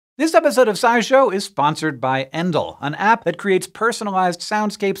This episode of SciShow is sponsored by Endel, an app that creates personalized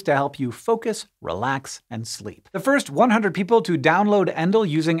soundscapes to help you focus, relax, and sleep. The first 100 people to download Endel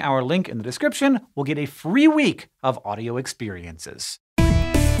using our link in the description will get a free week of audio experiences.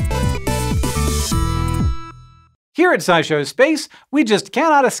 Here at SciShow Space, we just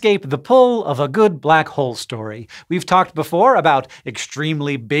cannot escape the pull of a good black hole story. We've talked before about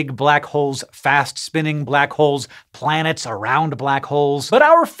extremely big black holes, fast-spinning black holes, planets around black holes, but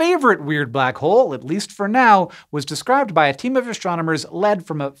our favorite weird black hole, at least for now, was described by a team of astronomers led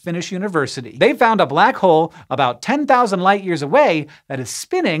from a Finnish university. They found a black hole about 10,000 light-years away that is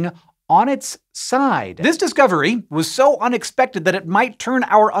spinning on its side. This discovery was so unexpected that it might turn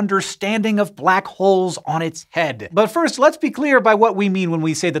our understanding of black holes on its head. But first, let's be clear by what we mean when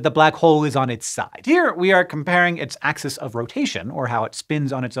we say that the black hole is on its side. Here, we are comparing its axis of rotation, or how it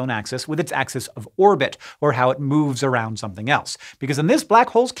spins on its own axis, with its axis of orbit, or how it moves around something else. Because in this black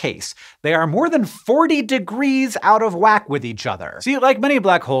hole's case, they are more than 40 degrees out of whack with each other. See, like many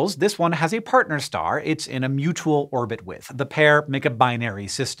black holes, this one has a partner star it's in a mutual orbit with. The pair make a binary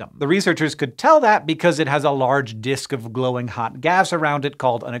system. The researchers could tell that because it has a large disk of glowing hot gas around it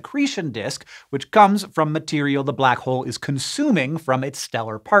called an accretion disk, which comes from material the black hole is consuming from its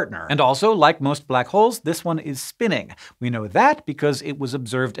stellar partner. And also, like most black holes, this one is spinning. We know that because it was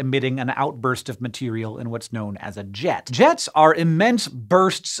observed emitting an outburst of material in what's known as a jet. Jets are immense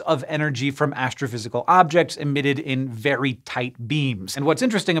bursts of energy from astrophysical objects emitted in very tight beams. And what's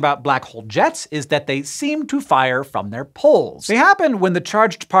interesting about black hole jets is that they seem to fire from their poles. They happen when the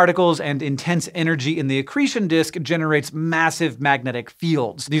charged particles and intense energy in the accretion disk generates massive magnetic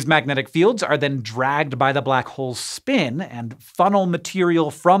fields. These magnetic fields are then dragged by the black hole's spin and funnel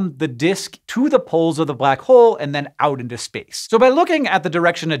material from the disk to the poles of the black hole and then out into space. So by looking at the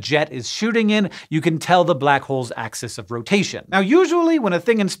direction a jet is shooting in, you can tell the black hole's axis of rotation. Now, usually when a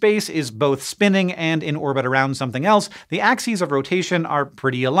thing in space is both spinning and in orbit around something else, the axes of rotation are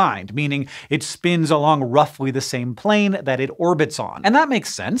pretty aligned, meaning it spins along roughly the same plane that it orbits on. And that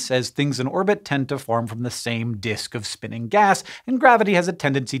makes sense, as things in orbit tend to form from the same disk of spinning gas, and gravity has a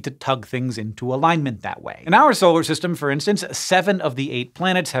tendency to tug things into alignment that way. In our solar system, for instance, 7 of the 8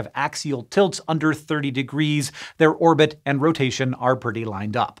 planets have axial tilts under 30 degrees. Their orbit and rotation are pretty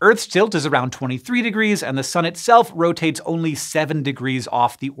lined up. Earth's tilt is around 23 degrees, and the sun itself rotates only 7 degrees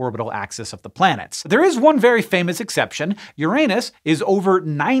off the orbital axis of the planets. There is one very famous exception. Uranus is over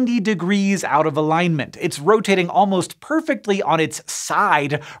 90 degrees out of alignment. It's rotating almost perfectly on its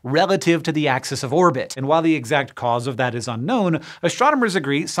side relative to the axis of orbit. And while the exact cause of that is unknown, astronomers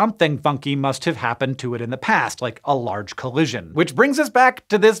agree something funky must have happened to it in the past, like a large collision. Which brings us back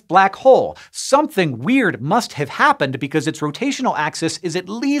to this black hole. Something weird must have happened because its rotational axis is at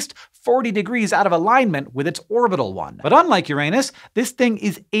least 40 degrees out of alignment with its orbital one. But unlike Uranus, this thing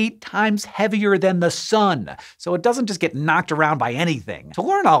is 8 times heavier than the sun, so it doesn't just get knocked around by anything. To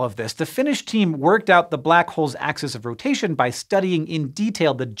learn all of this, the Finnish team worked out the black hole's axis of rotation by studying in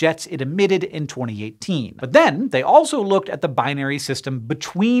detail the jets it emitted in 2018. But then, they also looked at the binary system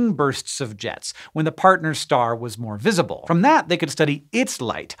between bursts of jets, when the partner star was more visible. From that, they could study its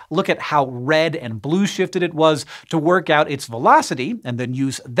light, look at how red and blue shifted it was to work out its velocity, and then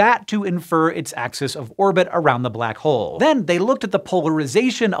use that to infer its axis of orbit around the black hole. Then, they looked at the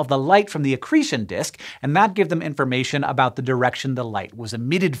polarization of the light from the accretion disk, and that gave them information about the direction the light was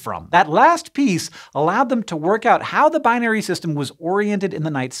emitted from. That last piece allowed them to work out how the binary system was oriented in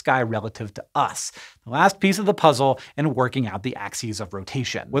the night sky relative to us. The last piece of the puzzle in working out the axes of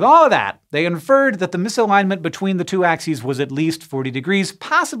rotation. With all of that, they inferred that the misalignment between the two axes was at least 40 degrees,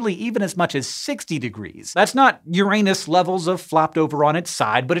 possibly even as much as 60 degrees. That's not Uranus levels of flopped over on its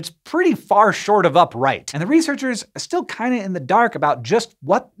side, but it's pretty far short of upright. And the researchers are still kinda in the dark about just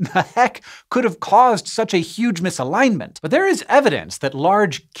what the heck could have caused such a huge misalignment. But there is evidence that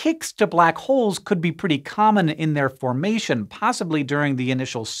large kicks to black holes could be pretty common in their formation, possibly during the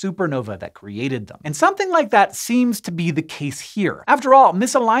initial supernova that created them. And something like that seems to be the case here. After all,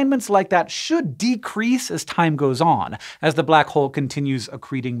 misalignments like that should decrease as time goes on. As the black hole continues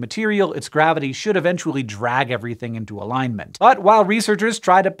accreting material, its gravity should eventually drag everything into alignment. But while researchers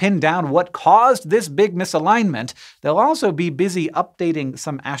try to pin down what caused this big misalignment, they'll also be busy updating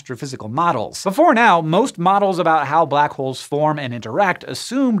some astrophysical models. Before now, most models about how black holes form and interact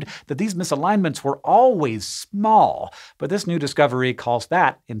assumed that these misalignments were always small, but this new discovery calls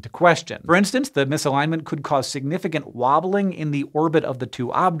that into question. For instance, the misalignment could cause significant wobbling in the orbit of the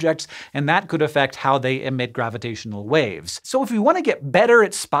two objects, and that could affect how they emit gravitational waves. So if we want to get better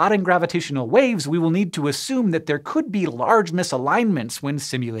at spotting gravitational waves, we will need to assume that there could be large misalignments when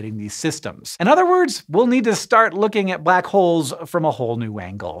simulating manipulating these systems. In other words, we'll need to start looking at black holes from a whole new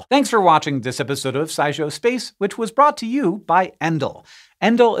angle. Thanks for watching this episode of SciShow Space, which was brought to you by Endel.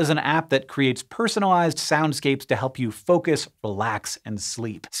 Endel is an app that creates personalized soundscapes to help you focus, relax, and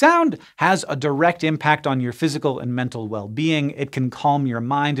sleep. Sound has a direct impact on your physical and mental well-being. It can calm your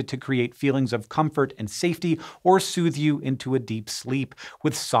mind to create feelings of comfort and safety, or soothe you into a deep sleep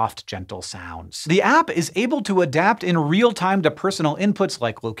with soft, gentle sounds. The app is able to adapt in real time to personal inputs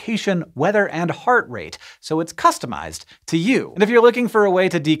like location, weather, and heart rate, so it's customized to you. And if you're looking for a way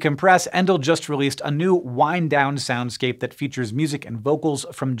to decompress, Endel just released a new wind-down soundscape that features music and vocals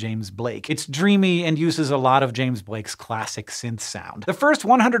from James Blake. It's dreamy and uses a lot of James Blake's classic synth sound. The first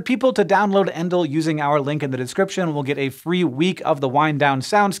 100 people to download Endel using our link in the description will get a free week of the wind-down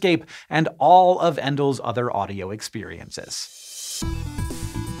soundscape and all of Endel's other audio experiences.